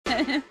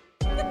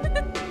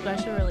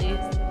Special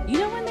release. You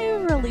know when they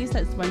released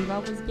that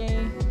SpongeBob was gay?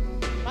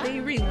 What? They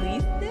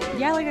released it?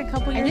 Yeah, like a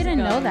couple years ago. I didn't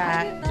know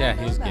that. Yeah,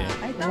 he's gay.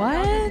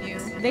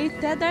 What? They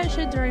said that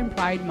shit during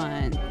Pride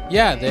Month.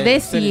 Yeah,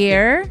 this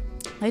year.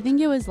 I think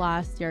it was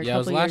last year. Yeah, it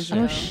was last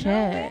year. Oh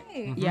shit!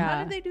 No yeah.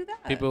 How did they do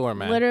that? People were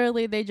mad.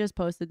 Literally, they just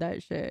posted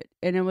that shit,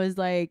 and it was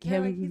like Yeah,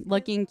 him like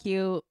looking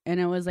cute, and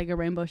it was like a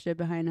rainbow shit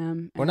behind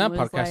him. We're not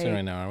podcasting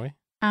right now, are we?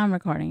 I'm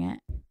recording it.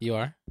 You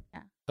are?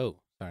 Yeah. Oh,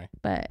 sorry.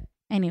 But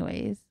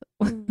anyways,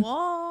 Whoa!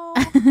 All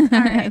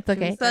right, it's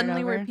okay.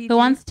 Suddenly we're PG. Who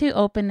wants to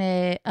open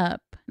it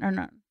up or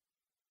not?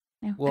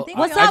 No. Well,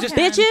 What's I up, just-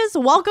 bitches?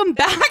 Welcome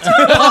back to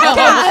our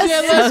podcast.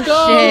 Shit, let's Oh,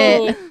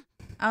 go. shit.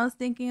 I was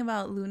thinking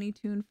about Looney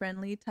Tune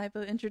friendly type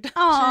of introduction.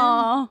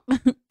 Aw,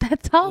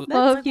 That's all That's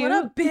so like, cute.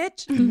 What up,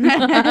 bitch?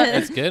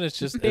 It's good. It's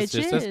just as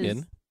Bitches.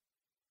 good.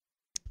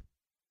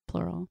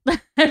 plural.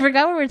 I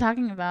forgot what we were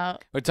talking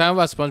about. We're talking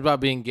about SpongeBob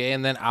being gay,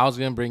 and then I was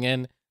gonna bring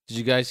in. Did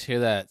you guys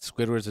hear that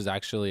Squidward is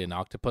actually an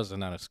octopus and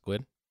not a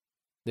squid?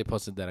 They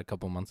posted that a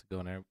couple months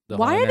ago. And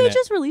Why are they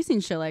just releasing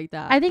shit like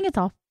that? I think it's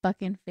all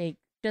fucking fake,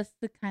 just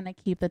to kind of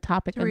keep the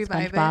topic To of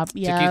revive it. SpongeBob. to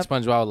Yeah, keep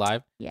SpongeBob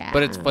alive? yeah.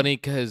 But it's funny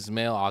because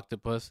male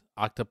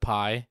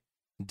octopi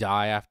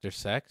die after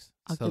sex.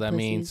 So that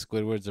means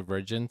Squidward's a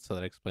virgin. So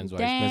that explains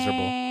why he's miserable.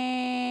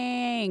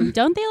 Dang.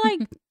 Don't they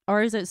like,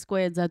 or is it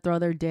squids that throw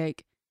their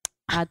dick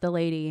at the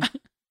lady?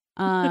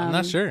 I'm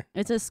not sure.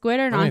 It's a squid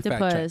or an Let me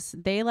fact octopus.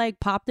 They like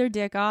pop their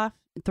dick off,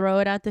 throw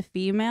it at the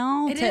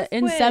female It to is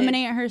squid.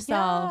 inseminate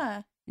herself.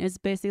 Yeah. It's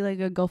basically like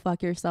a go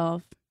fuck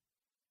yourself.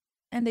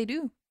 And they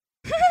do.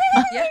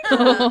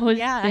 Oh,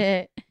 Yeah.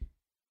 shit.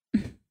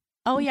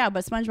 Oh yeah,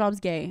 but SpongeBob's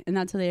gay, and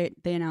that's how they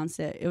announced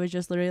it. It was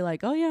just literally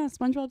like, oh yeah,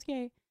 SpongeBob's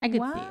gay. I could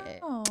Wow. see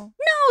it. No,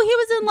 he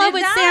was in love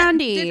with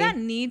Sandy. Did that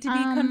need to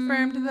be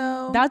confirmed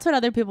though? That's what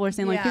other people were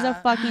saying. Like he's a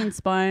Yeah. fucking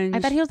sponge. I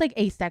thought he was like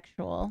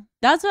asexual.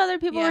 That's what other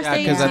people were Yeah,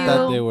 saying because I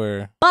thought too. they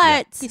were.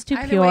 But He's too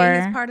Either pure.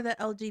 way, he's part of the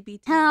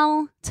LGBT.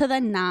 hell to the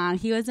nah.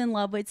 He was in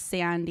love with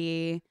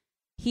Sandy.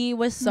 He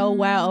was so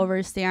wet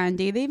over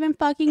Sandy. They even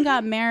fucking got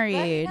But he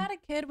married. had a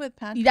kid with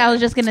Patrick. I was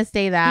just gonna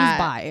say He's that.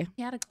 bi.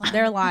 He had a clown.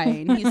 They're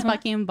lying. He's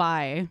fucking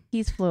bi.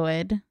 He's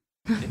fluid.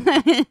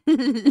 I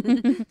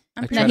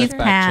I'm tried pretty to he's sure. fact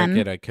pan. check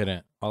it. I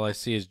couldn't. All I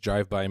see is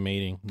drive-by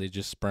mating. They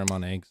just sperm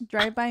on eggs.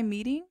 Drive-by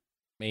meeting.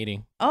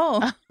 Mating.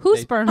 Oh, Who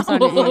They- sperms on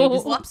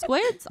Oh. eggs?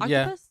 Squids? Octopus?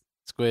 Yeah.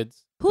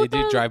 Squids. Who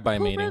They do drive-by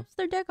who mating. rips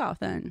their dick off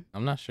then?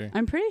 I'm not sure.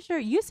 I'm pretty sure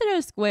you said it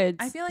was squids.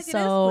 I feel like it is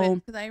so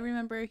squid because I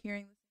remember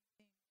hearing.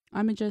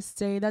 I'm gonna just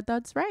say that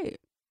that's right.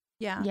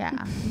 Yeah.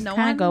 Yeah. No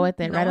kinda one go with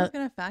it, No right? one's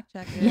gonna fact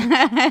check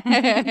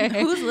it.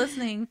 Who's If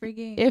listening?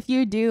 Freaking.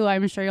 you do,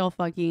 I'm sure you'll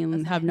fucking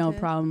A have no scientist.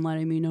 problem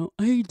letting me know.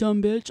 Hey,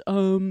 dumb bitch.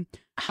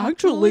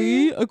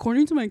 Actually,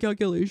 according to my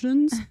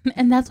calculations,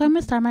 And that's why I'm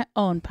gonna start my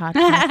own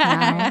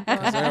podcast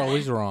Because they're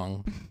always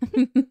wrong.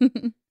 now.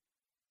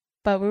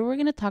 But we were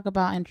gonna talk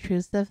about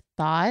intrusive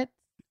thoughts.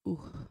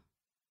 ooh,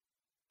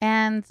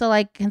 And so,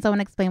 like, can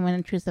someone explain what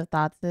intrusive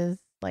thoughts is?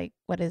 Like,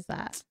 what is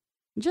that?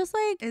 just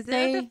like Is it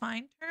say, a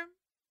defined term?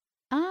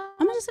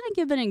 I'm just gonna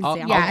give an I'll,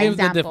 example. Yeah, I'll give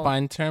example. the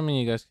defined term and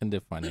you guys can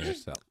define it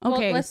yourself.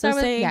 Okay, Well, let's so start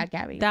with say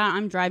Gabby. that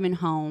I'm driving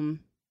home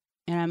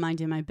and I'm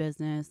minding my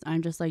business.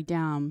 I'm just like,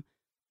 damn,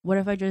 what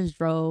if I just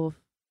drove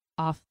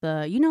off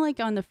the, like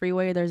on the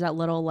freeway, there's that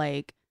little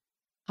like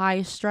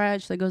high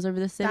stretch that goes over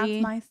the city.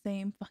 That's my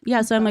same. Fucking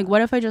Yeah, so I'm like, thought.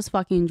 what if I just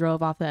fucking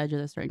drove off the edge of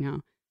this right now?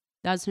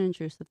 That's an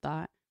intrusive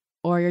thought.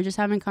 Or you're just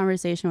having a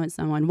conversation with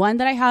someone. One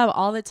that I have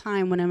all the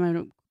time when I'm in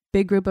a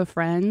big group of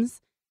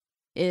friends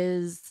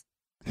is,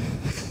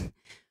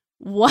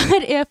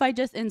 what if I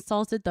just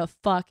insulted the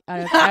fuck out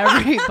of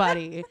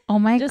everybody? Oh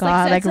my Just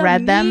god! said Like some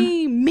read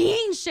them.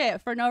 mean shit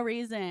for no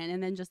reason,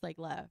 and then just like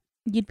left.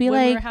 You'd be When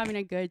we like, were having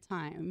a good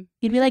time.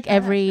 you'd be like Try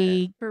that every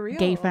shit. For real.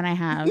 gay friend I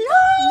have. No,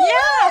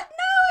 Yeah. I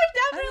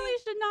definitely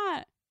should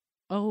not.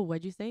 Oh,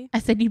 what'd you say? I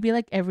said you'd be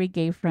like every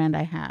gay friend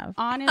I have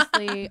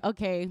Honestly,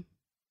 okay.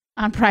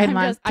 on Pride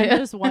Month. I'm too.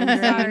 just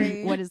wondering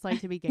Sorry. what it's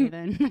like to be gay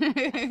then.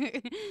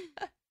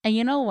 And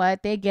you know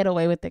what? They get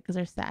away with it because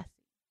they're sassy.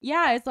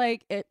 Yeah, it's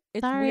like it's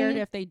Sorry. weird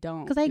if they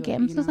don't. Because I do get it,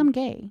 them, you so know? I'm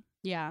gay.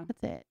 Yeah,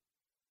 That's it.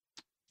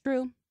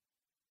 true.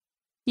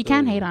 You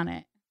can't Ooh. hate on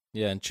it.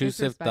 Yeah,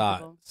 intrusive thought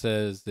respectable.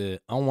 says the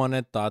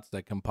unwanted thoughts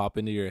that can pop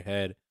into your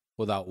head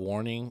without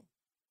warning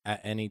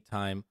at any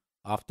time,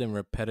 often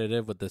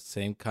repetitive with the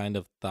same kind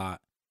of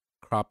thought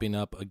cropping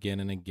up again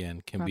and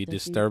again, can be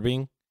Prophecy.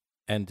 disturbing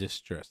and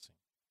distressing.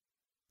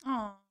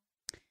 Aw.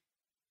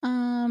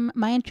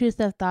 My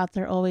intrusive thoughts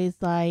are always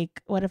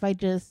like, what if I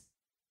just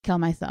kill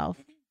myself?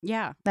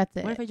 Yeah. That's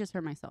it. What if I just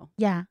hurt myself?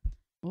 Yeah.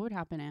 What would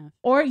happen if?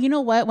 Or you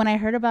know what? When I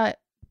heard about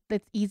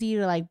it's easy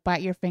to like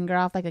bite your finger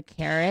off like a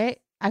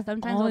carrot, I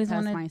Sometimes I'll always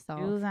test want to myself.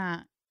 do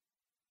that.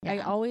 I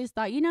Yeah. always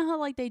thought, you know how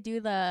like they do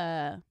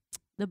the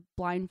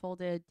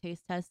blindfolded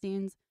taste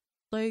testings?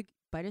 Like,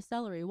 bite a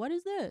celery. What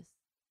is this?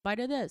 Bite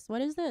of this.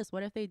 What is this?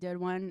 What if they did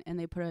one and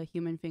they put a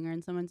human finger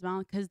in someone's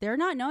mouth? Because they're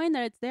not knowing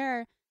that it's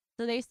there.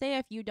 So they say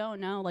if you don't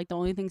know, like the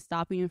only thing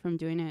stopping you from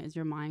doing it is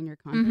your mind, your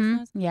Mm-hmm.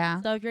 consciousness.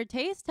 Yeah. So if you're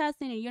taste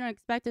testing and you don't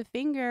expect a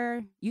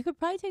finger, you could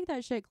probably take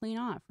that shit clean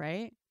off,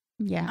 right?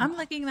 Yeah. I'm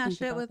licking that Think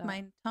shit about with that.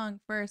 my tongue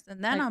first,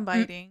 and then Like, I'm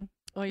biting.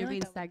 Or you're feel like being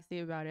that would- sexy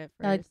about it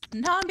Like- first.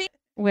 No, I'm being.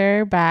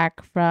 We're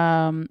back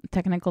from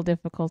technical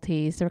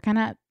difficulties. So we're kind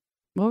of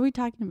What were we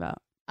talking about?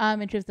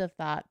 intrusive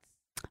thoughts.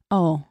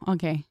 Oh,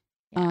 okay.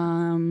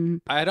 Yeah.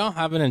 I don't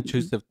have an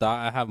intrusive thought.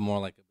 I have more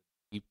like a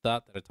deep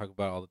thought that I talk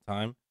about all the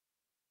time.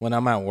 When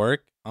I'm at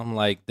work, I'm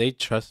like, they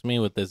trust me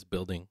with this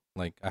building.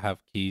 Like, I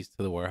have keys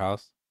to the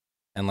warehouse,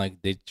 and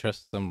like they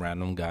trust some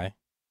random guy.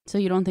 So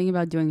you don't think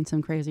about doing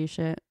some crazy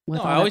shit with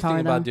No, all I that always power,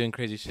 think about though? doing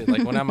crazy shit.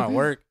 Like when I'm at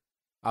work,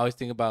 I always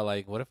think about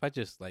like, what if I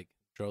just like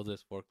drove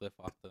this forklift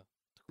off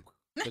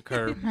the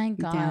curb? My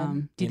God.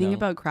 Damn. Do you You think know.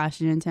 about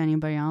crashing into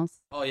anybody else?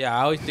 Oh yeah,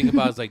 I always think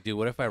about it's like, dude,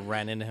 what if I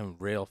ran into him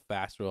real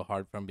fast, real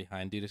hard from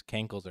behind? Dude, his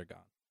cankles are gone.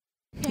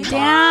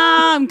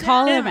 Damn,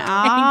 call him Damn.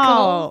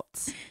 out.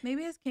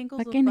 Maybe his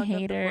kinkles Fucking will fuck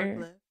hater. up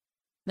the forklift.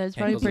 That's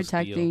probably Ankles of steel.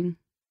 protecting.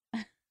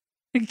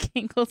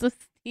 Kinkles of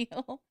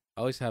steel.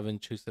 I always have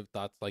intrusive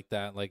thoughts like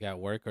that, like at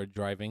work or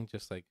driving.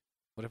 Just like,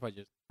 what if I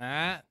just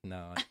no,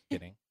 I'm just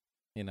kidding.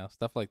 You know,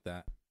 stuff like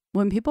that.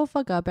 When people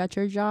fuck up at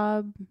your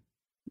job,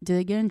 do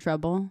they get in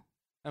trouble?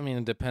 I mean,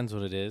 it depends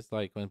what it is.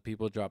 Like when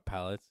people drop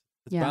pallets,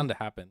 it's Yeah. bound to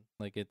happen.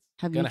 Like it's.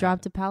 Have you gonna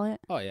dropped happen. a pallet?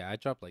 Oh yeah, I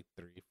dropped like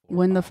 3, 4.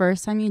 When the 5.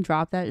 first time you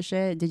dropped that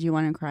shit, did you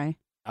want to cry?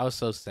 I was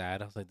so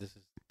sad. I was like, this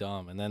is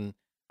dumb. And then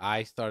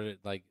I started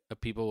like the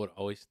people would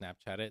always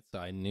Snapchat it, so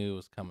I knew it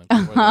was coming.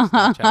 People were gonna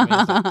Snapchat me. I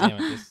was like, damn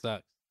it, this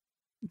sucks.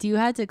 Do you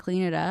had to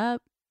clean it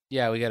up?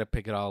 Yeah, we got to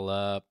pick it all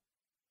up,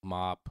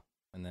 mop,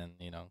 and then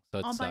so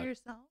it All by sucks.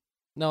 yourself.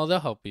 No, they'll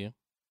help you.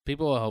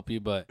 People will help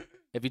you, but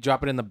if you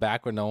drop it in the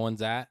back where no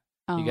one's at,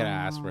 you gotta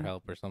ask for Oh.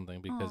 help or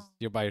something because Aw.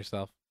 you're by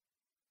yourself.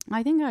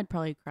 I think I'd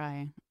probably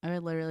cry. I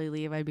would literally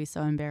leave. I'd be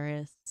so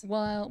embarrassed.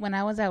 Well, when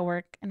I was at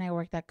work and I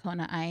worked at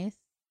Kona Ice,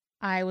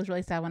 I was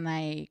really sad when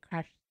I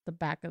crashed the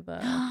back of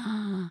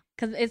the.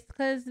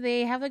 Because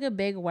they have like a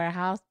big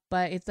warehouse,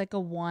 but it's like a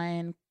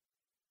one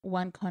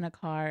Kona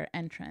car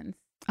entrance,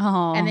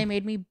 Oh, and they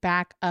made me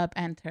back up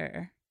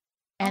enter.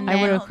 And I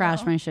would then- have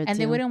crashed my shit And too.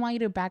 they wouldn't want you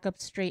to back up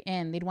straight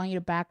in. They'd want you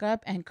to back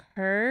up and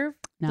curve.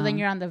 So then No.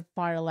 you're on the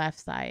far left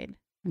side,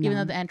 even No.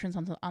 though the entrance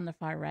on the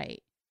far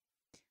right.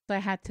 So I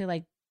had to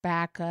like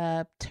back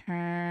up,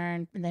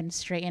 turn, and then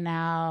straighten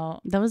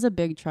out. That was a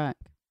big truck.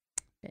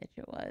 Bitch,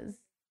 it was.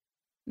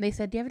 They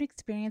said, "Do you have any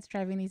experience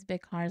driving these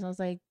big cars?" I was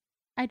like,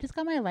 "I just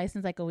got my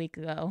license like a week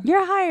ago."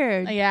 You're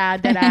hired. Yeah,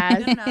 dead ass.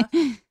 Good enough.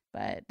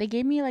 But they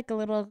gave me like a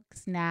little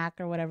snack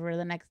or whatever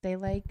the next day.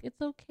 Like,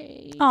 it's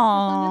okay. As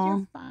long Aw. as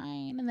you're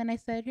fine. And then I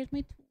said, "Here's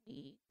my 2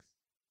 weeks."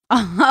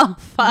 Oh,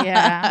 fuck.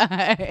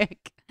 Yeah.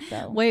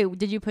 So Wait,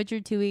 did you put your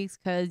 2 weeks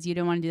because you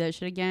didn't want to do that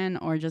shit again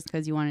or just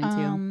because you wanted Or 'cause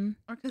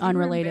you were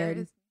Unrelated.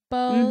 embarrassed.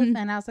 both. Mhm.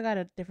 And I also got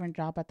a different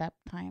job at that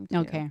time to? too.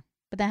 Okay.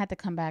 But then I had to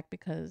come back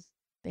because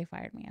they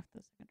fired me after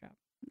the second job.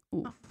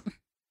 Oof.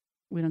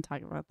 We don't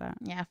talk about that.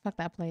 Yeah, fuck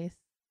that place.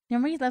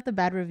 Remember you left a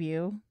bad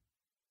review?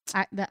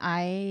 I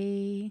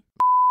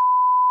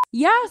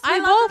Yes, I we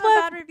left both him a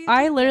left. bad review.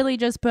 I too. literally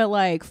just put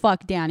like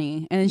 "fuck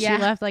Danny," and then Yeah.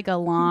 she left like a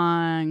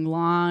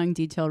long,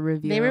 detailed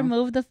review. They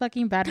removed the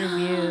fucking bad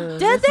review.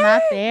 Did It's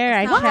not they?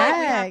 there. It's I not like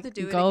we have checked.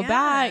 to do it Go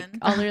back. again.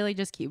 I'll literally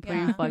just keep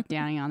putting Yeah. "fuck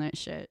Danny" on that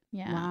shit.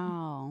 Yeah.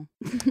 Wow.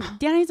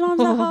 Danny's mom's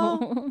a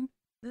hoe.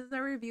 This is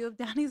a review of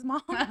Danny's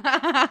mom.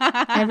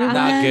 Everyone-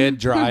 Not good,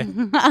 dry.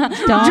 Don't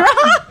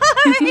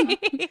Dry.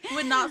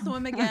 Would not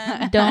swim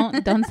again.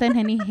 don't send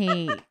any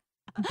hate,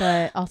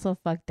 but also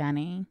fuck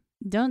Danny.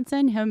 Don't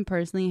send him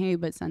personally hate,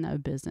 but send a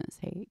business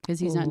hate because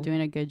he's Ooh. not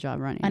doing a good job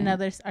running.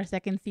 it. Our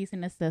second cease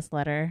and assist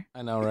letter.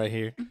 I know, right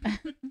here.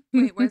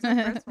 Wait, where's the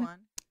first one?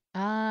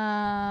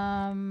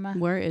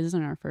 Where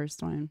isn't our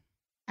first one?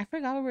 I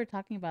forgot what we were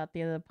talking about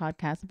the other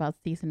podcast about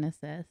cease and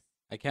assist.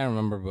 I can't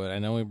remember, but I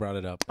know we brought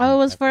it up. Oh, it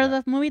was I for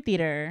forgot. the movie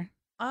theater.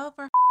 Oh,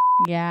 for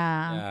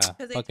Yeah. Yeah,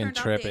 because they fucking turned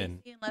off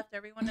tripping. the AC and left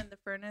everyone in the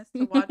furnace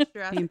to watch Being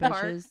Jurassic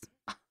Park. bitches.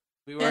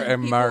 We were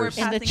And people were immersed.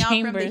 In the passing out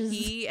from the chambers.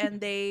 heat, and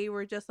they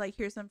were just like,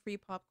 "Here's some free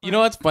popcorn." You know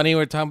what's funny?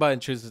 We're talking about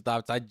intrusive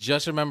thoughts. I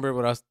just remember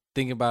what I was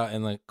thinking about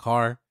in the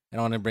car, and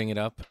I want to bring it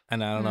up.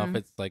 And I don't know if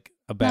it's like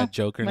a bad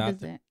joke or What not.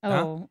 is it? Huh?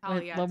 Oh, Oh,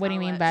 what, yeah, what do you tell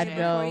mean us. bad Yeah.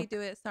 Before you joke? do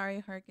it, sorry,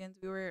 Harkins.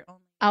 We were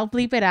only. I'll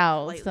bleep it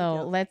out. Lightly So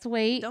joking. let's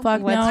wait. Don't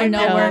Fuck bleep no, it. no,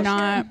 Joke. we're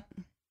not.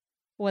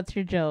 What's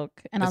your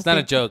joke? And It's I'll not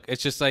a say- joke.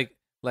 It's just like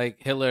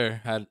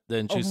Hitler had the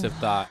intrusive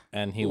thought,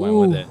 and he went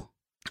with it.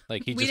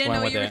 Like he We just didn't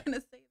know went with you were it. gonna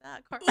say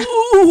that, Carl.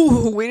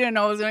 Ooh, we didn't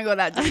know it was gonna go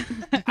that deep.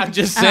 I'm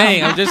just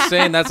saying. I'm just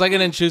saying. That's like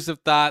an intrusive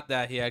thought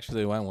that he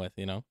actually went with.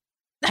 You know.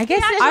 I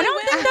guess I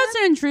don't think that's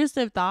an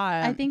intrusive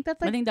thought. I think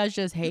that's I like think that's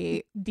just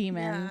hate.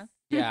 demons.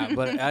 Yeah,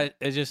 but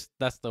it's just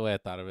that's the way I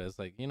thought of it. It's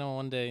like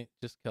one day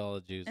just kill all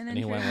the Jews, An and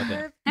he went with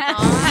it. intrusive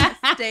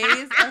thought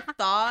stays a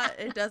thought.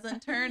 It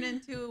doesn't turn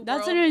into.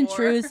 That's World an War.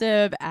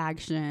 intrusive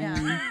action.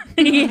 Yeah.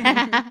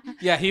 Yeah.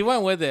 Yeah, he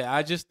went with it.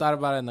 I just thought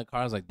about it in the car.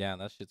 I was like, damn,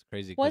 that shit's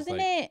crazy. 'cause, Wasn't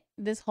like, it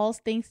this whole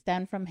thing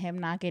stemmed from him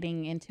not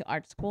getting into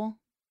art school?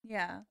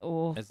 Yeah.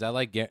 Oh, Is that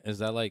like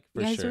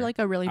for You guys sure? are like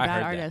a really I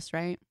bad heard that. artist,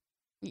 right?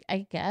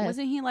 I guess.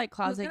 Wasn't he like Who's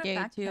closet gonna gay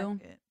fact check too?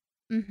 it?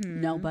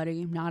 Mm-hmm.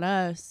 Nobody, not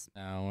us.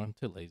 No, I'm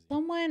too lazy.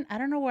 Someone, I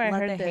don't know where I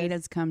Let heard the this.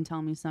 haters come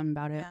tell me something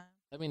about it. Yeah.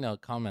 Let me know.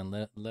 Comment.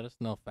 Let us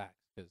know facts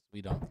because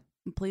we don't.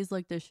 Please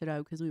look this shit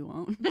up because we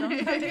won't.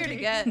 Don't come here to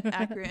get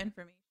accurate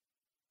information.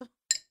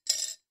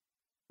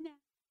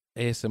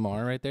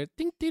 ASMR right there.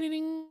 Ding ding ding,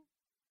 ding.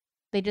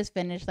 They just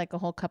finished like a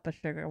whole cup of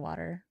sugar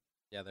water,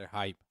 Yeah, they're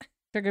hype.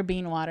 sugar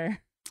bean water.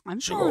 I'm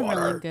Sugar feeling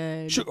water. really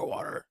good. Sugar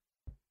water.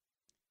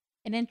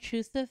 An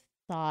intrusive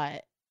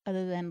thought,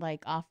 other than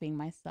like offing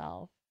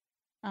myself.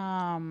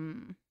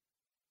 You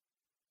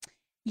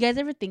guys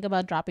ever think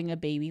about dropping a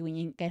baby when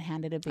you get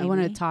handed a baby? I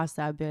want to toss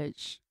that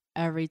bitch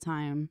every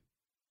time.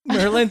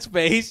 Merlin's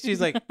face.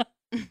 She's like.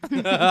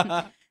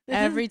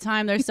 Every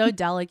time they're so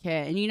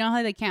delicate, and you know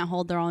how they can't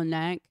hold their own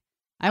neck.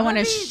 I want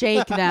to Mommy.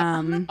 shake I'm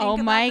them. gonna think Oh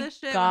about my this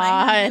shit when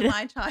I hand you God.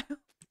 my child.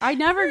 I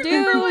never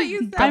Remember what you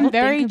do. said. I'm Double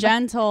very think about-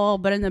 gentle,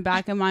 but in the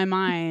back of my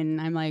mind,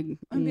 I'm like,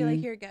 I'm be like,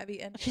 mm. here,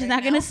 Gabby, and She's right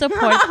not gonna now.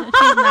 support.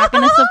 She's not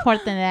gonna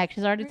support the neck.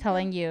 She's already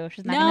telling you.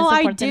 She's not No, gonna I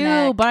support the do,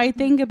 neck. but I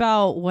think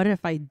about what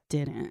if I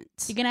didn't?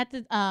 You're gonna have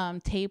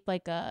to tape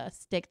like a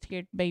stick to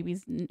your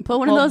baby's. Put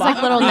one of those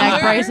like little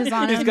neck braces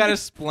on He's him. got a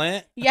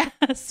splint. Yeah,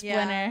 a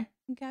splinter.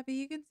 Gabby,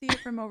 you can see it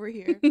from over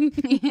here.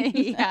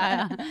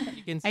 Yeah,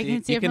 You can see. I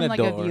can see you it from like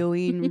a adore.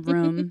 viewing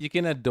room. You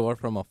can adore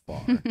from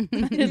afar.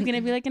 It's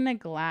gonna be like in a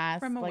glass,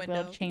 From a like window.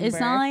 little chamber. It's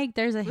not like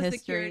there's a With history.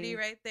 security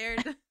right there.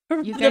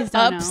 You The guys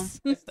don't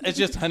pups. It's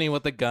just honey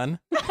with a gun.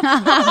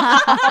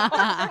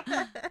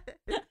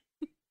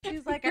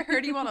 She's like, I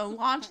heard you want to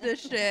launch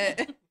this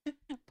shit.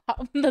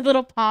 The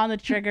little paw on the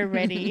trigger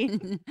ready.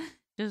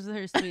 Just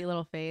her sweet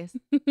little face.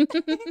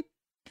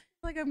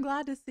 Like, I'm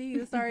glad to see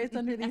you. Sorry, it's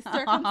under these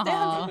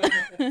Aw.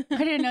 circumstances. I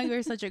didn't know you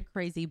were such a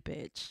crazy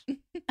bitch.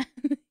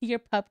 Your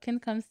pup can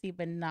come see,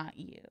 but not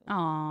you.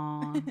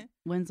 Aw.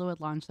 Winslow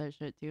would launch that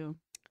shit too.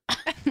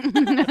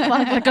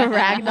 Like a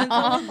rag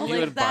doll. He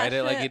would bite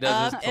it like he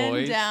does his Up and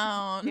toys.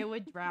 down. It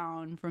would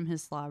drown from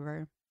his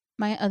slobber.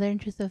 My other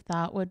intrusive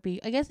thought would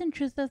be, I guess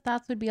intrusive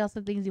thoughts would be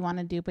also things you want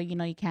to do, but you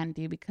know you can't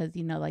do because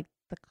you know like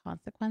the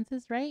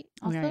consequences, right?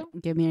 Also, Okay,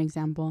 give me an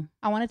example.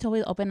 I wanted to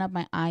always open up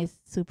my eyes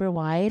super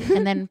wide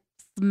and then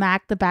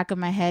smack the back of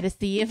my head to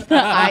see if the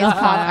eyes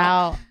pop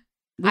out.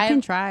 We I-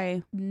 can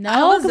try. No,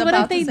 I was 'cause what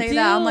about if they to say do?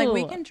 that. I'm like,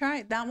 we can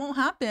try. That won't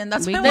happen.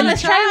 That's We what I can want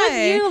Let's to try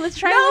with you. Let's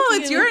try No,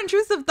 with it's you. your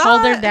intrusive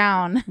thought. Hold her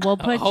down. We'll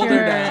put Hold your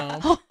her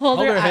down. Hold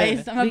her her head.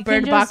 eyes. I'm a We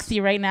bird can just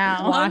boxy right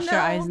now. wash your no.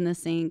 eyes in the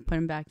sink, put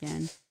them back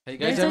in. Hey, you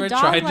guys There's a ever dog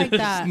tried like to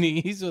that.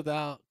 sneeze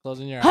without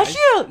closing your Hush eyes?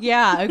 you!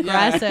 Yeah,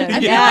 aggressive. I feel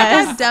like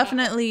Yes. I've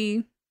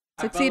definitely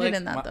I felt succeeded like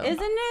in that my- though. Isn't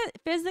it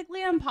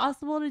physically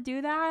impossible to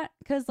do that?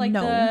 Because like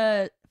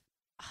No.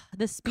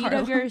 the speed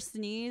Carla. of your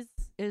sneeze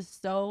is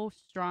so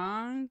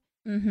strong.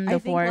 Mm-hmm, I the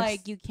think force.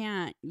 like you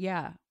can't.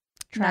 Yeah,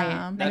 Try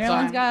Nah. it. That's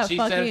everyone's why got she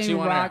said she fucking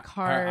wanted rock her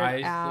hard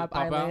eyes to ab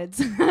pop out. eyelids.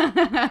 So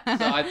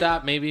I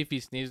thought maybe if you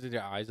sneeze with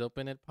your eyes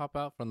open, it'd pop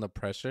out from the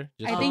pressure.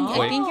 Just I real think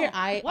quick. your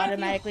eye What if you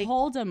automatically.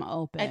 hold them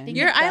open. I think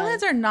Your it does.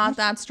 eyelids are not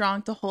that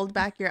strong to hold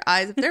back your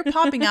eyes. If they're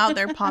popping out,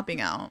 they're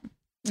popping out.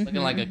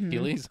 looking like Mhm, mhm.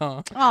 Achilles,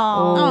 huh?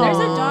 Oh, there's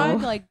a Oh.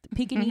 dog like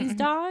Pekingese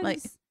dogs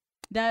Like-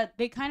 that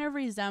they kind of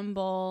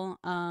resemble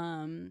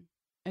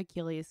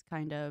Achilles.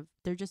 Kind of,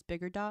 they're just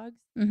bigger dogs.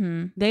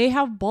 Mm-hmm. They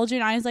have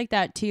bulging eyes like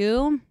that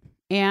too.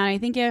 And I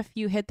think if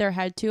you hit their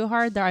head too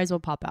hard, their eyes will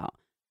pop out.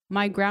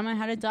 My grandma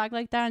had a dog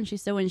like that, and she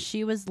said when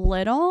she was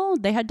little,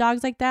 they had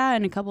dogs like that,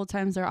 and a couple of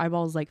times their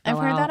eyeballs like fell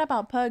I've heard out, that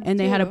about pugs. and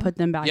they had to too. put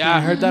them back. Yeah, I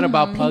in. heard that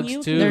about Mhm. pugs Can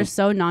you- too. They're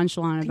so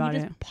nonchalant Can about you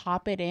it. just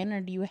pop it in,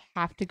 or do you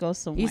have to go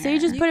somewhere? You say you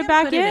just You put it can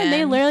back put it in.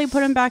 They in. literally put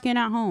them back in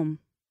at home.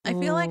 I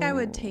feel like I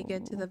would take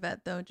it to the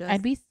vet though, just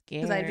I'd be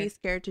scared. because I'd be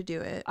scared to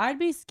do it. I'd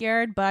be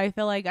scared, but I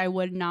feel like I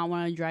would not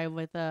want to drive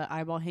with a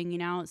eyeball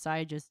hanging out, so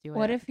I just do it.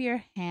 What if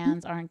your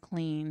hands aren't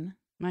clean?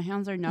 my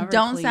hands are never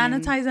Don't clean.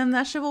 sanitize them.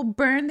 That shit will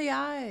burn the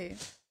eye.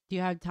 Do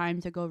you have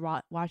time to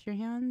go wash your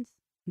hands?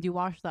 Do you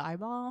wash the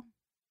eyeball?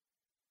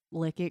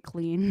 Lick it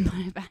clean, put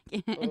it back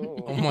in.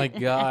 Oh my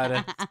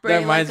god, Spray that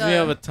reminds like me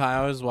a- of a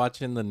time I was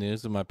watching the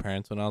news with my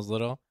parents when I was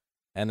little,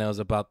 and it was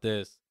about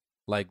this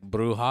like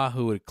bruja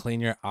who would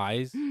clean your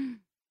eyes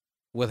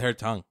with her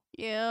tongue.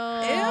 Ew.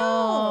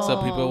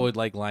 So people would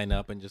like line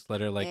up and just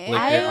let her like lick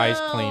their eyes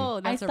clean.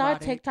 Ew, that's I saw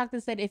erotic. a TikTok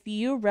that said if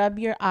you rub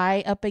your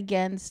eye up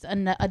against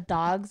a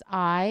dog's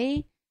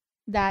eye,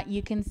 that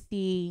you can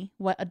see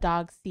what a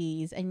dog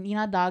sees. And you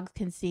know how dogs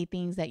can see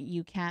things that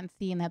you can't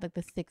see and have like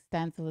the sixth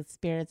sense of the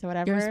spirits or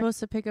whatever. You're supposed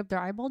to pick up their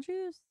eyeball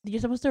juice,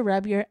 You're supposed to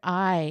rub your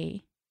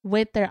eye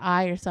with their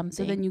eye or something.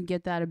 so then you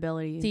get that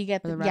ability. so you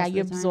get for the yeah, rest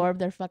you of the time. absorb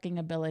their fucking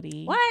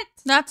ability. What?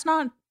 That's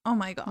not. Oh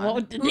my god.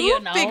 Well, do Who you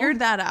know? figured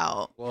that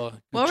out? Well,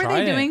 What were try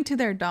they it. doing to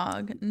their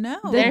dog? No.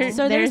 There-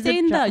 So they're there's a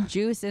saying jo- the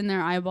juice in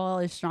their eyeball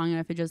is strong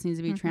enough. It just needs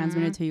to be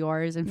transmitted to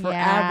yours, and forever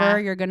Yeah.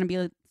 you're gonna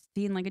be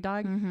seeing like a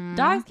dog. Mhm.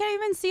 Dogs can't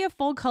even see a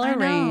full color I know.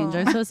 range.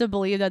 I'm supposed to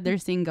believe that they're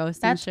seeing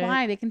ghosts and That's shit.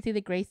 why they can see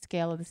the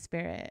grayscale of the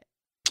spirit.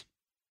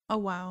 Oh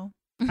wow.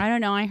 I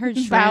don't know. I heard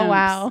shrimps. Bow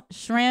wow.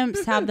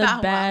 Shrimps have the Bow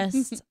wow.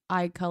 best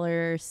eye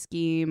color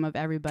scheme of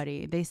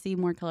everybody. They see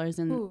more colors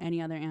than Ooh.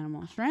 any other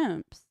animal.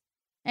 Shrimps.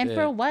 And Yeah.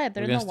 for what?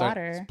 They're We're in gonna the start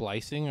water.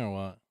 splicing or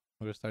what?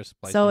 We're gonna start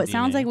splicing. So it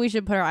sounds DNA. like we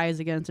should put our eyes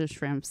against a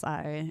shrimp's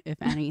eye, if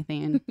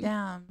anything.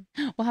 Damn.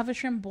 We'll have a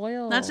shrimp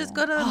boil. Let's just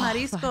go to the Oh,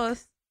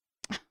 mariscos.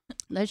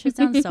 That should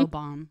sound so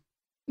bomb.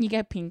 You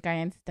get pink eye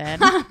instead.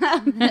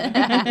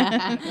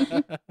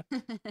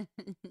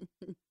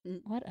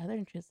 What other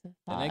intrusive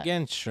thought? And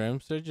again,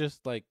 shrimps are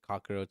just like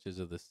cockroaches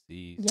of the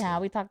sea. Yeah,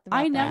 so- we talked about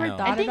I that. never know.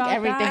 thought I think about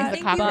everything's that. a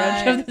I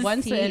cockroach think of the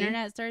Once sea. the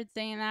internet started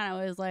saying that,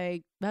 I was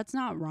like, that's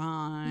not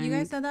wrong. You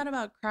guys said that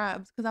about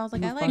crabs because I was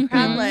like, Oh, I like fuck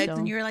crab yeah, legs, so.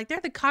 and you were like, they're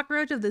the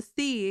cockroach of the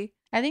sea.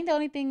 I think the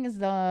only thing is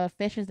the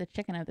fish is the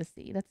chicken of the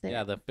sea. That's it.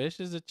 Yeah, the fish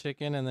is a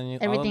chicken, and then you, all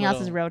the Everything else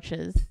is little-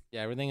 roaches.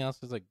 Yeah, everything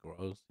else is like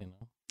gross, you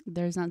know.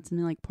 There's not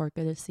something like pork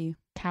of the sea.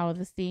 Cow of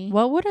the sea.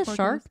 What would a Pork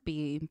shark is-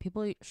 be?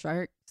 People eat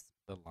sharks.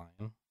 The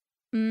lion.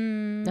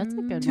 That's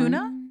a good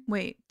Tuna? one.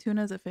 Wait,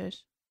 tuna's a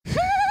fish.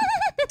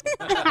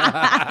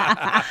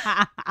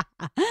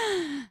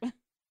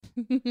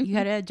 You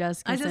had a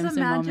Jessica I just Simpson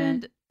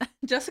imagined moment.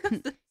 Jessica.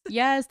 Simpson.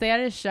 Yes, they had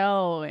a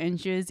show and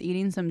she was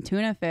eating some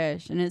tuna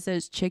fish and it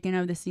says chicken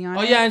of the sea on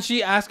Oh it. yeah, and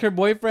she asked her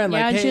boyfriend, Yeah,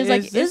 like, and hey, she was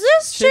like, "Is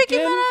this chicken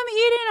that I'm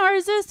eating or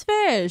is this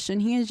fish?"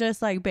 And he's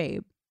just like,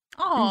 "Babe."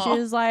 And she Oh,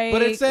 was like,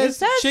 But it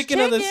says, chicken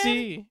of the chicken."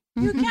 sea.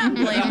 you can't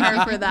blame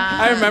her for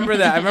that. I remember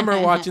that. I remember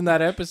watching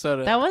that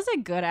episode. That was a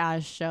good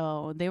ass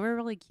show. They were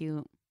really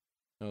cute.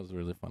 That was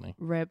really funny.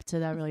 Rip to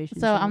that relationship.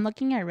 So I'm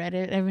looking at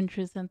Reddit of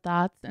intrusive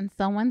thoughts, and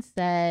someone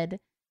said,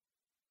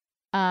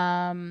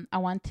 I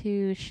want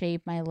to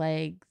shave my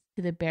legs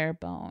to the bare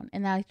bone.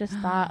 And I just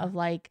thought of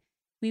like,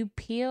 we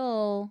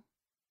peel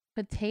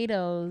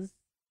potatoes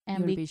you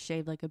and would we be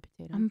shaved like a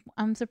potato.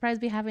 I'm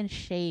surprised we haven't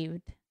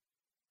shaved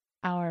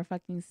our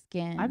fucking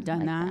skin. I've done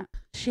like that.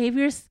 Shave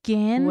your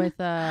skin with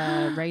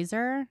a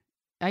razor.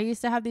 I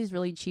used to have these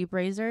really cheap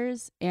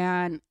razors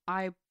and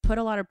I put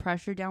a lot of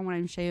pressure down when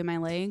I'm shaving my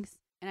legs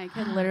and I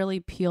could literally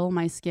peel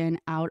my skin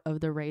out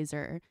of the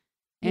razor.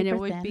 And it Paper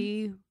would thin?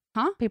 be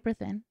paper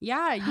thin.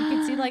 yeah, you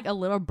could see like a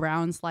little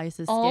brown slice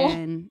of Oh.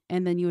 skin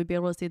and then you would be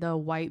able to see the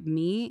white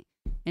meat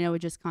and it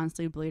would just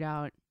constantly bleed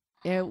out.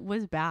 It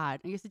was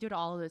bad. I used to do it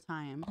all the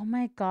time. Oh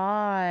my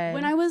god.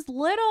 When I was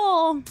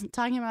little,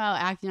 talking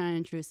about acting on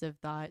intrusive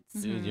thoughts.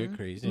 Dude, you're Mhm.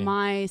 crazy.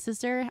 My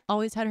sister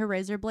always had her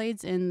razor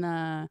blades in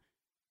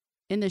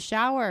the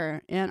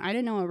shower, and I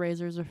didn't know what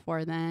razors were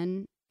for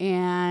then,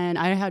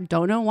 and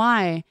don't know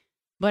why,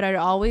 but I'd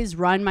always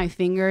run my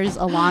fingers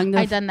along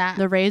I done that.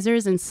 the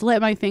razors and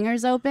slit my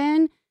fingers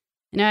open,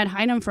 and I'd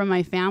hide them from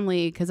my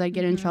family because I'd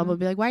get in trouble.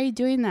 Be like, "Why are you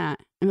doing that?"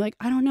 I'm like,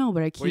 "I don't know,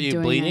 but I keep Were you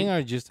doing bleeding it."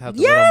 or just have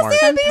the little Yes, mark?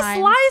 it'd be Sometimes.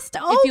 sliced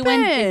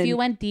open. if you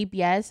went deep,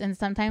 yes, and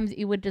sometimes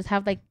you would just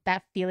have like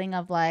that feeling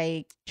of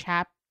like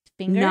chapped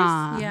fingers.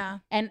 Nah. Yeah.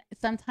 And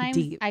sometimes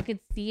Deep. I could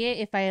see it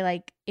if I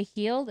like it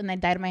healed and I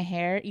dyed my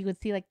hair. You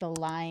would see like the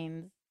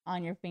lines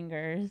on your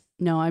fingers.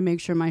 No, I make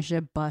sure my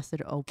shit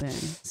busted open.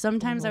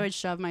 Sometimes I Oh. would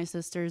shove my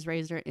sister's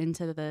razor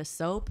into the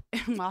soap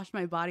and wash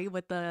my body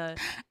with the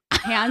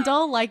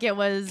handle like it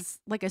was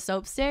like a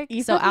soap stick.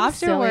 You So fucking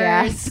silly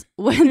afterwards, ass.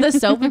 when the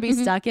soap would be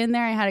stuck in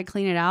there, I had to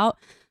clean it out.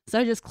 So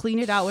I just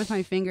cleaned it out with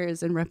my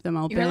fingers and ripped them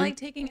open. You're like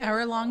taking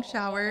hour-long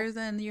showers,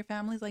 and your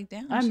family's like,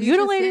 "Damn, I'm she's just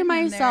mutilating sitting in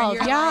there." myself.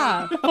 You're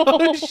Yeah. like,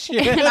 Oh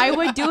shit! And I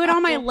would do it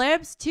on my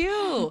lips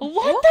too.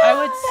 What the I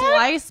would fuck?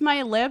 slice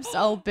my lips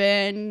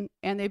open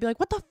and they'd be like,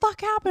 "What the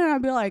fuck happened?" And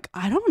I'd be like,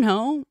 "I don't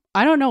know.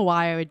 I don't know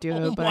why I would do it,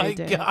 Oh but I my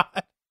did." god!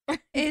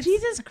 It's,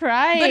 Jesus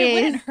Christ. but it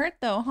wouldn't hurt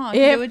though, huh?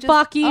 It would just,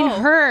 fucking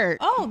hurt.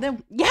 Oh,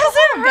 then Yes,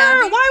 it hurt.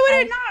 Gabby. Why would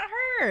I- it not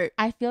hurt?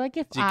 I feel like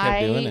if You kept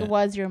doing I it.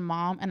 was your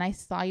mom and I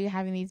saw you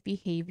having these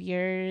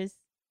behaviors,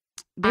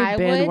 They've I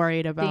been would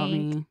worried about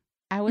think- me.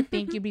 I would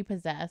think you'd be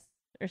possessed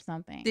or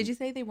something. Did you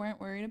say they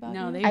weren't worried about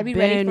No, you? they've I'd be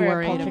ready been for a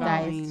worried about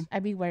poltergeist. me.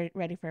 I'd be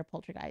ready for a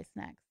poltergeist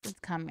next. It's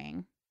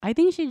coming. I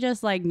think she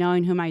just like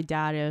knowing who my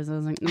dad is. I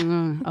was like,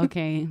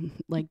 okay,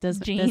 like this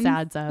Genes?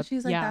 adds up.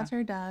 She's like, yeah. "That's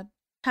her dad."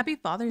 Happy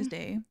Father's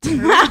Day. Recording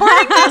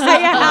this,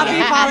 yeah,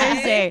 happy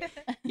Father's Day.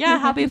 Yeah,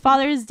 happy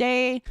Father's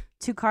Day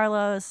to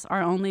Carlos,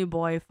 our only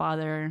boy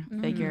father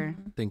figure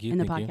Thank you. in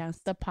the thank you.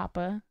 podcast. The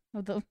papa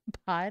of the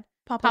pod.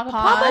 Papa Papa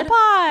Pod. Papa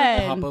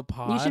Pod. Papa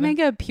Pod. You should make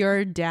a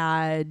pure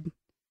dad's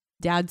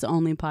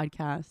only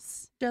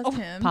podcast. Just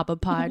him. Papa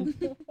Pod.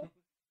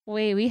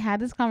 Wait, we had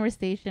this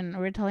conversation. We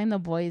were telling the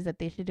boys that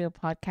they should do a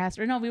podcast.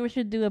 Or no, we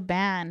should do a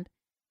band.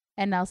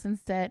 And Nelson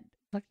said,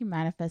 fucking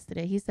manifested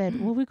it. He said,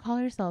 what we call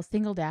ourselves?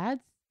 Single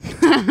dads?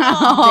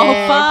 Oh,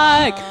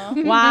 fuck. Aw.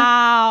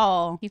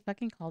 Wow. He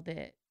fucking called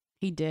it.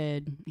 He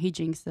did. He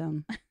jinxed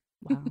them.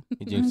 Wow.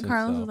 He jinxed And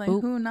Carlos was himself. like,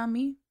 Oop. "Who? Not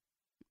me."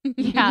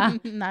 Yeah.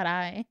 Not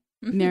I.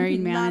 Married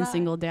man Not and I.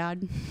 single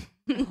dad.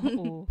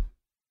 Ooh.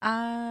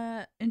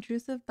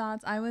 Intrusive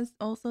thoughts. I was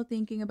also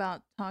thinking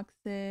about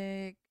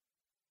toxic.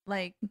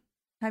 Like,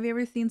 have you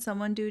ever seen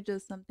someone do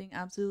just something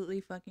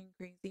absolutely fucking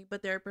crazy,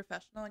 but they're a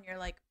professional, and you're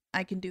like,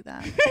 "I can do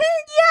that."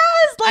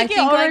 Yes, like I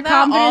think like that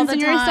all overconfidence the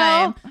in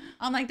time. yourself.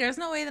 I'm like, there's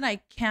no way that I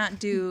can't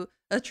do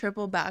a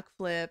triple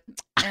backflip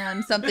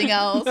and something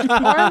else. Or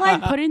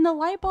like putting the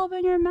light bulb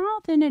in your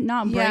mouth and it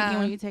not breaking Yeah.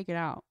 when you take it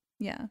out.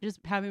 Yeah. Just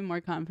having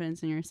more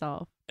confidence in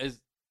yourself.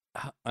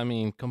 I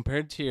mean,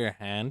 compared to your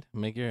hand,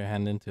 make your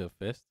hand into a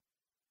fist.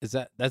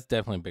 That's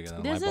definitely bigger than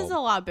a light This bulb. is a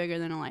lot bigger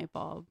than a light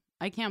bulb.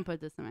 I can't put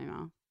this in my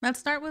mouth. Let's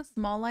start with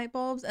small light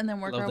bulbs and then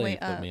work Love our that way you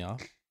put up. me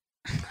off.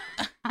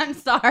 I'm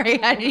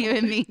sorry. I didn't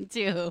even mean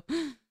to.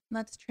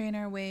 Let's train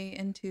our way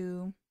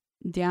into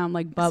Damn,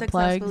 like butt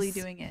successfully plugs.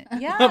 doing it.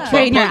 Yeah.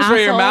 Train your Butt plugs for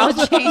your asshole.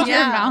 mouth? Train your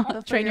Yeah, mouth.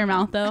 for Train your your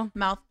mouth though.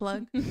 Mouth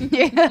plug.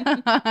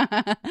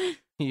 Yeah.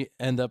 You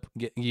end up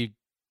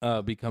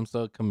become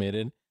so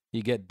committed.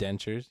 You get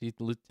dentures. You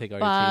take all your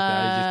teeth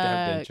out. You just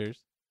have Fuck. dentures.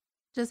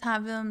 Just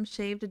have them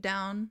shaved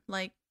down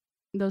like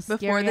Those Before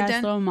scary the ass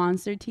dent- little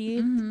monster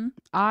teeth. mhm.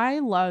 I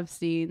love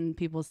seeing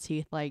people's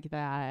teeth like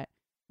that.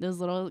 Those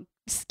little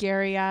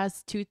scary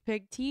ass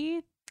toothpick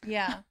teeth.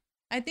 Yeah.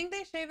 I think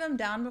they shave them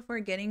down before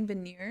getting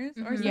veneers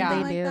or Mhm. something Yeah.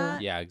 They like do.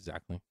 that. Yeah,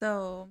 exactly.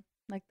 So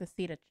Like the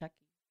seat of Chucky.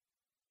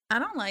 I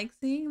don't like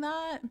seeing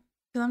that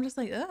because I'm just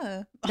like,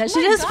 ugh. That Oh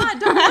shit my is God,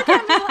 don't look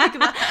at me like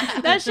that.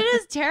 That shit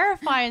is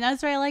terrifying.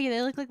 That's why I like it.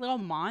 They look like little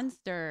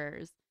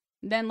monsters.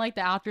 Then like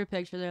the after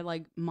picture, they're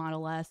like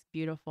model-esque,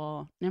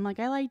 beautiful. And I'm like,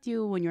 I liked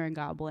you when you were a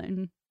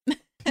goblin.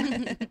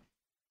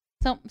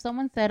 So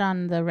someone said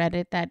on the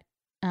Reddit that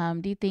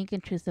do you think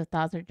intrusive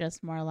thoughts are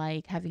just more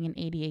like having an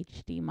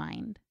ADHD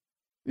mind?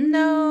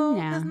 No,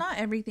 Nah, because not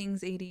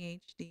everything's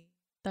ADHD.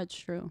 that's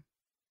true.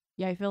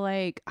 Yeah, I feel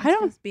like It's I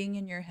don't. just being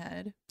in your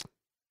head.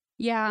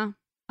 Yeah,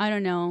 I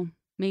don't know.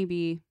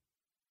 Maybe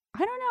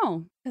I don't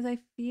know. Because I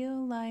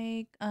feel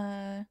like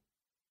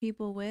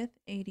people with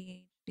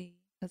ADHD,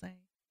 because I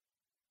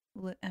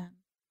am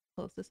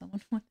close to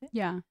someone with it.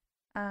 Yeah,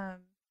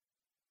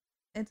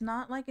 It's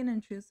not like an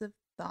intrusive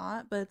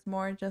thought, but it's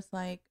more just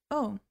like,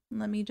 oh,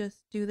 let me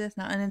just do this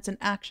now, and it's an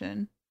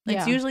action. Like,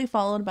 It's Yeah. usually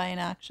followed by an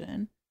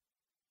action,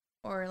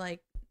 or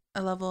like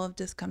a level of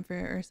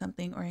discomfort or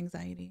something, or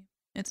anxiety.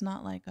 It's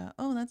not like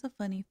oh, that's a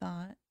funny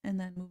thought, and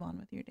then move on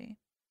with your day.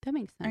 that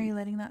makes sense. Are you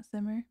letting that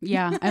simmer?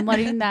 Yeah, I'm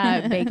letting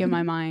that bake in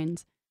my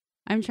mind.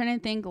 I'm trying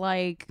to think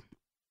like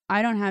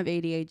I don't have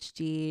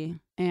ADHD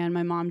and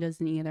my mom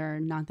doesn't either.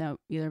 Not that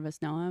either of us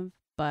know of,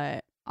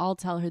 but I'll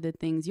tell her the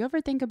things you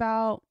ever think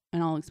about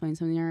and I'll explain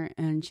something to her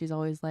and she's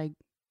always like,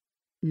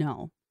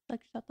 no.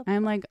 Like, shut the.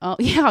 I'm like, oh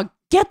yeah,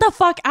 get the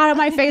fuck out of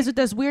my face with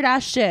this weird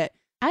ass shit.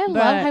 I But-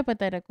 love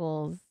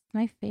hypotheticals.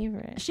 My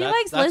favorite. She That's-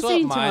 likes that's what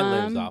listening to mine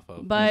lives them, off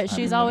of, but is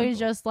she's hypothetical. always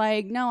just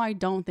like, no, I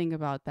don't think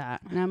about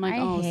that. And I'm like, I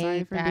oh, sorry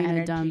hate for that being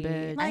a dumb energy.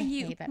 bitch. I Like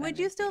you, hate that would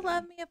you still energy.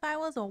 love me if I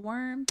was a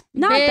worm?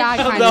 Not Bitch. that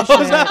kind No. of shit.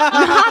 Not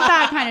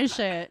that kind of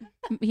shit.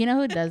 You know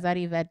who does that?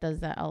 Yvette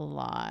does that a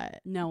lot.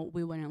 No,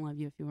 we wouldn't love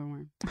you if you were a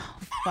worm. Oh,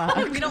 fuck.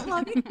 We don't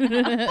love you.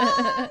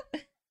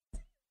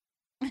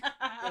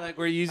 Like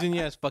we're using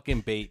you as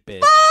fucking bait,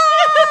 bitch.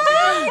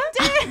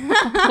 And you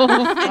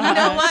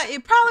know what?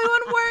 It probably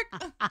wouldn't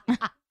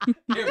work.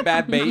 You're a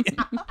bad bait.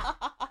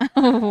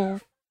 Oh,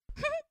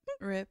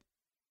 Rip.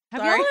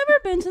 Have Sorry. y'all ever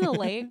been to the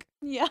lake?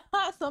 Yeah,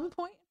 at some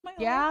point in my life.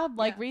 Yeah,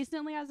 like Yeah.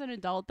 recently as an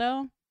adult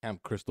though. Damn,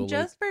 Crystal Lake.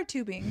 Just for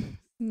tubing. Spooky.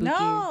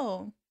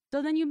 No.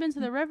 So then you've been to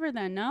the river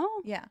then, no?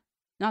 Yeah.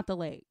 Not the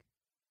lake.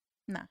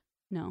 Nah.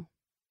 No.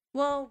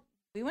 Well,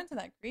 we went to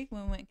that creek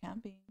when we went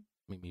camping.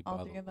 Make me all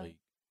bother three of us. lake.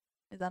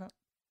 Is that a?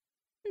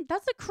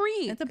 That's a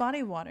creek. It's a body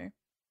of water.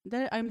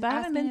 I'm But I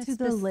haven't been asking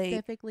to the lake.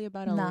 specifically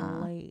about a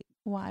Nah. lake.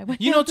 Why? What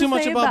do You know have to too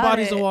much say about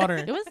bodies it? of water.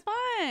 It was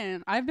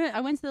fun.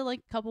 I went to the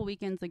lake a couple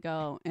weekends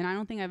ago, and I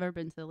don't think I've ever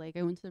been to the lake.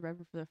 I went to the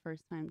river for the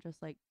first time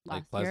just like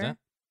Lake last year. Pleasant?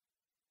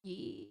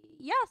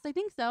 Yes, I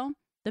think so.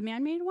 The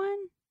man-made one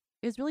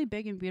is really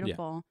big and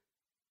beautiful,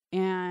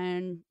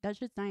 and that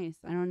shit's nice.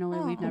 I don't know why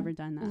we've Oh. never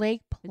done that.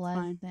 Lake It's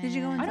fun. Pleasant. Did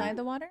you go I don't- inside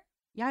the water?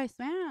 Yeah, I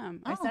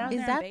swam. I Oh. sat out Is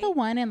there that and the bathed.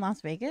 one in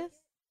Las Vegas?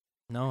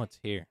 No, it's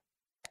here.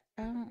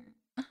 Oh.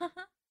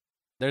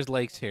 There's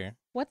lakes here.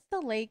 What's the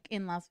lake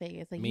in Las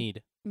Vegas? Like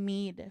Mead.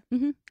 Mead.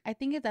 Mhm. I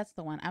think that's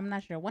the one. I'm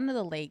not sure. One of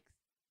the lakes.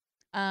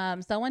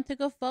 Someone took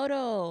a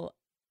photo.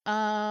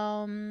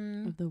 Of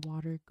the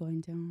water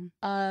going down.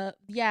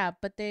 Yeah,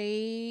 but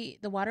the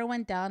water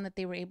went down that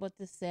they were able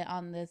to sit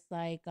on this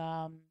like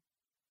what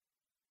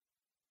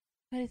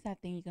is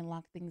that thing you can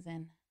lock things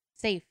in?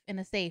 Safe, in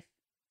a safe.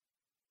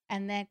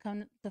 And then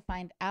come to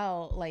find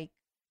out like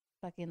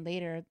fucking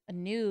later, a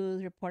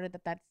news reported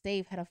that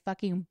safe had a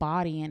fucking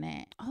body in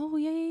it. Oh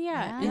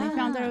yeah. And they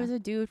found out it Yeah. was a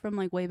dude from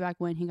like way back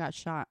when he got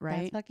shot, That's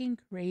right? fucking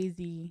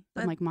crazy.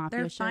 From like mafia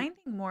They're shit.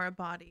 finding more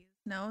bodies.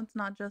 No, it's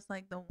not just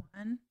like the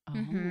one. Oh,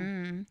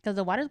 Because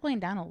the water's going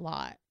down a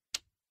lot.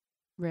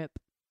 rip.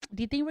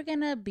 Do you think we're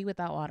gonna be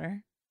without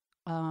water?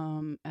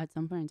 At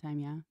some point in time,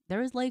 yeah. There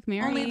was Lake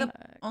Mary Only the-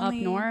 up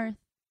Only, north,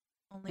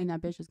 only and that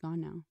bitch is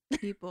gone now.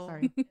 people.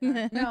 Sorry.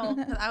 No,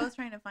 'cause I was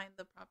trying to find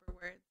the proper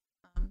words.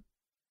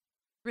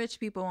 Rich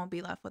people won't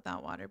be left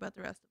without water, but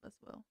the rest of us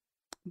will.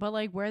 But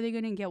like, where are they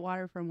gonna get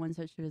water from once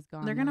that shit is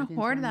gone? They're gonna Everything's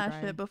hoard running that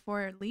dry. shit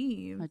before it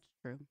leaves. That's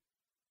true.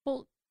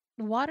 Well,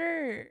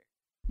 water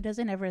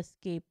doesn't ever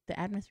escape the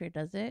atmosphere,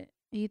 does it?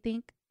 You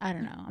think? I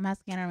don't know. I'm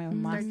asking. I don't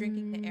remember. Start Mas.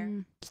 drinking the air.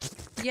 Mm,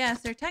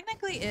 Yes, there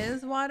technically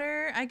is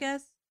water, I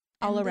guess.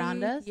 All in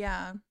around us?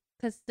 Yeah.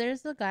 Because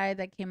there's a guy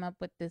that came up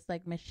with this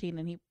like machine,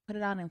 and he put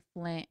it out in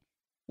Flint,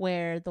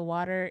 where the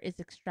water is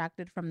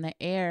extracted from the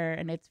air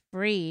and it's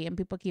free, and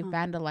people keep Huh.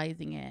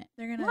 vandalizing it.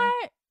 They're gonna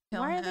What?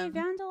 kill Why are they him.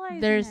 vandalizing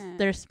it?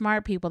 There's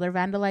smart people. They're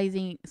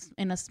vandalizing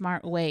in a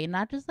smart way,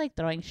 not just like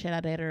throwing shit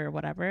at it or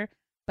whatever,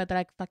 but they're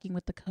like fucking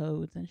with the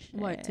codes and shit.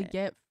 What, to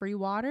get free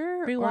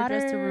water? Free or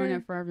just to ruin water.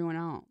 it for everyone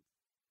else?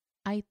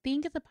 I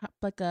think it's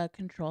like a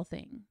control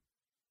thing.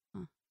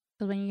 Huh.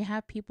 So when you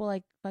have people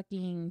like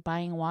fucking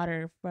buying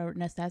water for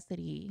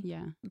necessity,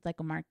 Yeah. it's like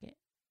a market.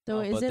 So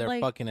is but it they're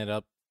like fucking it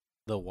up,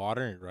 the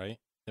water, right?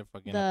 They're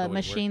fucking up The way it works.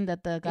 machine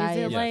that the guy is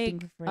it is like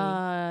using for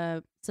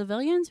free.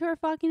 civilians who are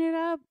fucking it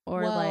up,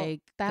 or well,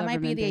 like that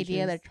might be government the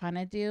idea they're bitches? trying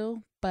to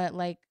do, but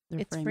like They're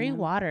it's framing free them.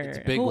 water. It's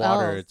big Who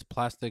water. else? It's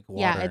plastic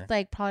water. Yeah, it's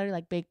like probably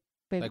like big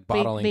Like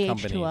bottling big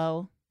companies.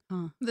 H2O.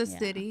 Huh. The Yeah.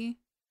 city.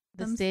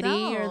 The city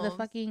or the Themselves.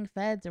 fucking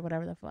feds or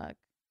whatever the fuck.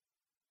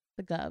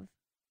 The gov.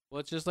 Well,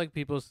 it's just like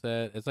people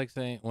said. It's like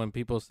saying when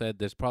people said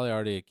there's probably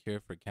already a cure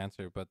for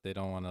cancer, but they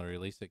don't want to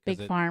release it Big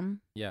because farm.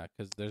 yeah,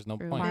 because there's no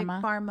True. point. Big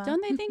Pharma. pharma.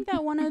 Don't they think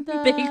that one of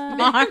the Big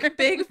farm.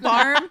 Big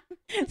farm.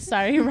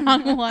 Sorry,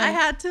 wrong one. I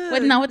had to.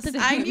 With- not with the-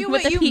 I knew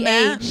with what the you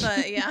meant, PH.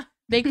 but yeah,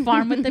 Big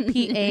farm with the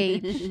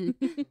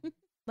PH.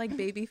 like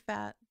baby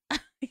fat.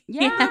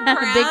 Yeah,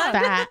 Big Brad.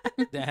 fat.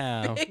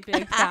 Damn.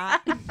 big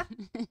fat.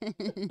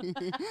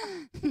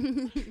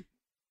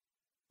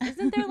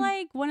 Isn't there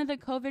like one of the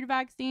COVID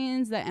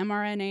vaccines, the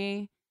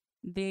mRNA?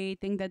 They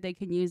think that they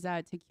can use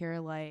that to cure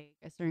like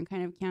a certain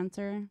kind of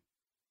cancer.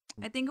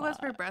 I think it was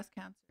for breast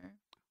cancer.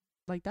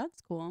 Like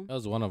that's cool. That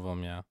was one of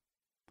them. Yeah.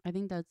 I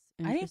think that's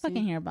I interesting. didn't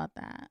fucking hear about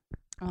that.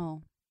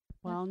 Oh,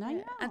 well, now you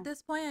shit. know. At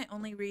this point, I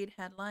only read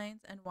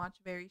headlines and watch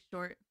very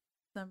short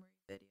summary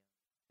videos.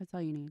 That's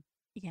all you need.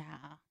 Yeah.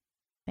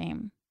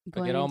 Same. I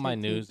Go get ahead all and my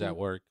take news the- at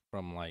work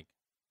from like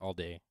all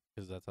day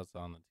because that's what's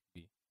on the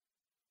TV.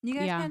 You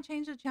guys Yeah. can't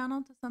change the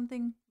channel to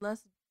something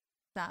less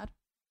sad.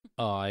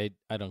 Oh, I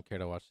don't care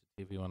to watch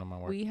the TV when I'm at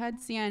work. We had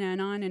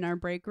CNN on in our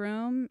break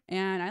room,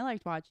 and I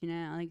liked watching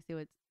it. I like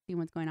to see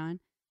what's going on.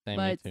 Same,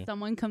 me But too.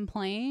 someone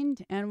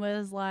complained and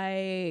was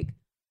like,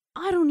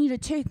 I don't need to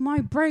take my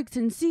breaks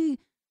and see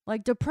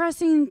like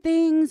depressing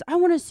things. I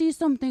want to see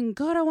something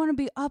good. I want to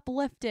be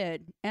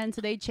uplifted. And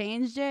so they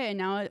changed it, and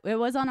now it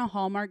was on a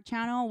Hallmark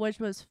channel, which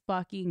was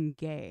fucking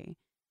gay.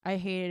 I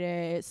hated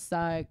it. It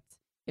sucked.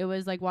 It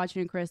was like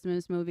watching a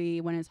Christmas movie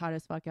when it's hot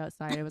as fuck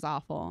outside. It was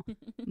awful.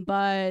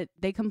 But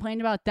they complained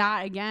about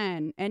that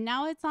again. And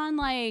now it's on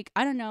like,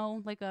 I don't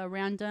know, like a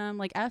random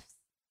like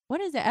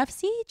what is it,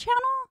 FC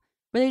channel?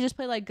 Where they just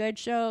play like good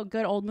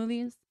old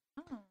movies.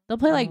 Oh. They'll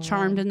play like Oh.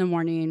 Charmed in the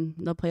morning.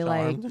 They'll play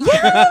Charmed? like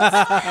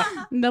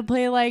yes! They'll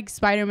play like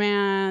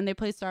Spider-Man. They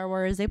play Star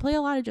Wars. They play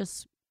a lot of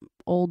just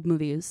old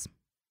movies.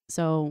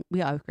 So we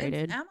upgraded.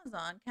 It's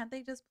Amazon. Can't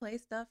they just play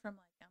stuff from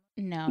like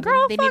No.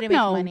 Girl, they fuck need to make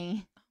no.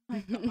 money. Oh my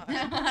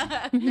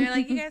god. They're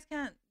like, you guys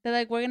can't. They're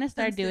like, we're gonna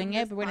start consume doing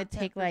this it, but we're gonna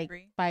content take for like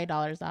free.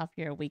 $5 off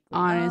your weekly.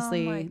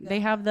 Honestly, my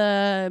they have God.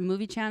 the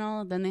movie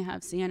channel, then they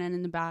have CNN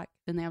in the back,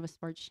 then they have a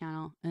sports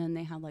channel, and then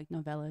they have like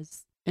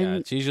novellas. Yeah, And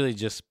it's usually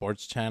just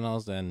sports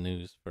channels and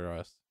news for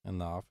us in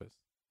the office.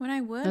 When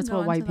I would That's go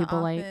what white into the people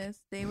like. office,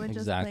 they would just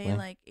Exactly. play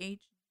like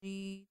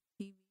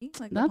HGTV.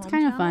 Like the that's home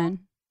kind of channel. fun.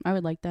 I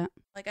would like that.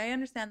 Like I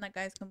understand that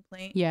guy's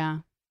complaint. Yeah.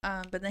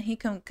 But then he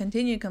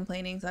continued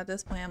complaining. So at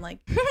this point, I'm like,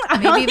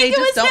 I don't maybe they think it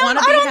just was don't him. want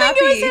to I be don't happy.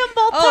 think it was him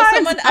both Oh, times.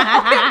 someone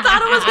I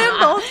thought it was him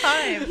both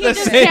times. He The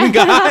just same can't-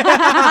 guy.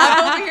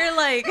 I'm over here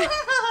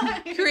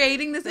like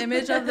creating this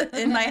image of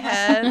in my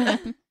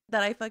head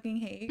that I fucking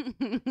hate.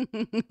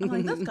 I'm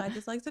like, this guy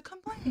just likes to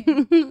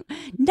complain.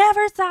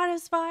 Never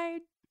satisfied.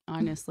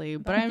 Honestly.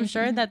 But I'm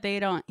sure that he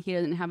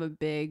doesn't have a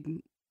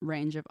big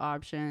range of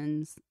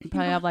options. He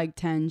probably have like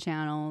 10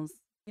 channels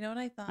You know what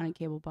I thought? on a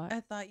cable box.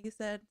 I thought you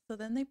said, so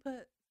then they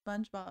put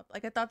SpongeBob.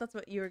 Like, I thought that's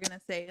what you were going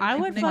to say. I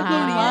like, would fucking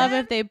Nickelodeon. love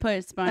if they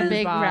put SpongeBob.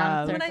 big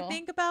round When I circle.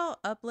 think about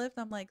Uplift,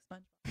 I'm like,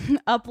 SpongeBob.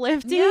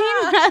 Uplifting.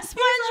 Yeah.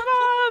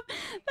 SpongeBob.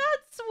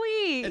 That's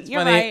sweet. It's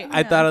You're funny. right.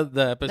 I thought of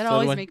the That episode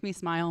always when, make me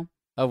smile.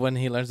 when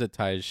he learns to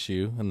tie his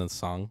shoe in the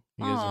song.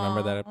 You guys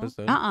remember that Aw.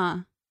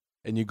 episode?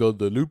 And you go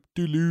the loop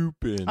de loop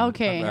and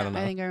Okay. I don't know.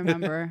 I think I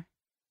remember.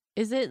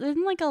 Isn't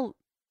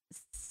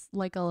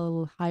like a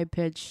little high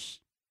pitch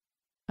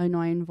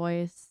annoying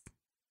voice?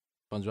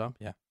 SpongeBob,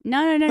 yeah.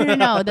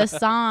 No. The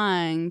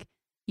song.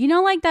 You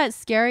know, like that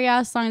scary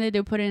ass song that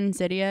they put in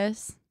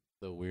Insidious?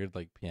 The weird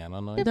like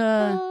piano noise.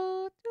 The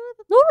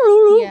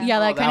Yeah. yeah,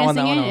 that Oh, that kind of one,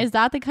 that one, singing. that one. Is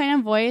that the kind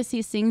of voice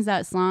he sings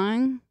that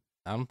song?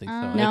 I don't think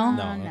so. No.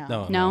 No.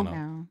 No.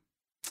 No.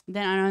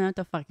 Then I don't know what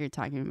the fuck you're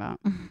talking about.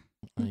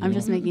 You I'm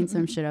just know, making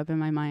some shit up in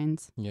my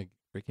mind. you're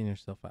freaking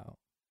yourself out.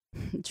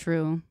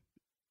 True.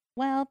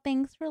 Well,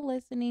 thanks for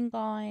listening,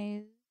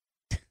 guys.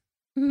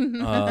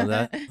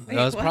 That Wait,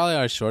 was what? probably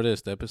our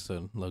shortest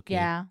episode, Loki.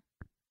 Yeah.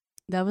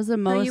 That was the So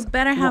most. you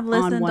better have on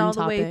listened one all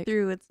the way topic.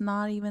 through. It's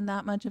not even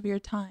that much of your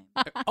time.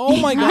 Oh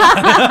my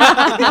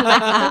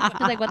god.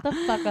 She's like, what the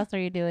fuck else are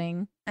you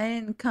doing? I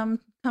didn't come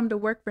to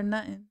work for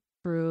nothing.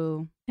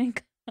 True.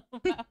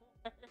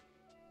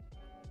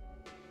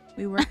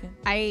 We working.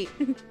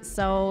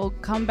 So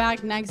come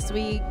back next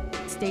week.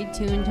 Stay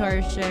tuned to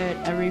our shit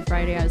every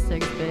Friday at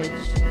 6,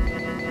 bitch.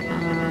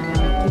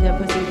 Keep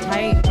that pussy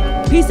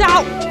tight. Peace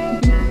out.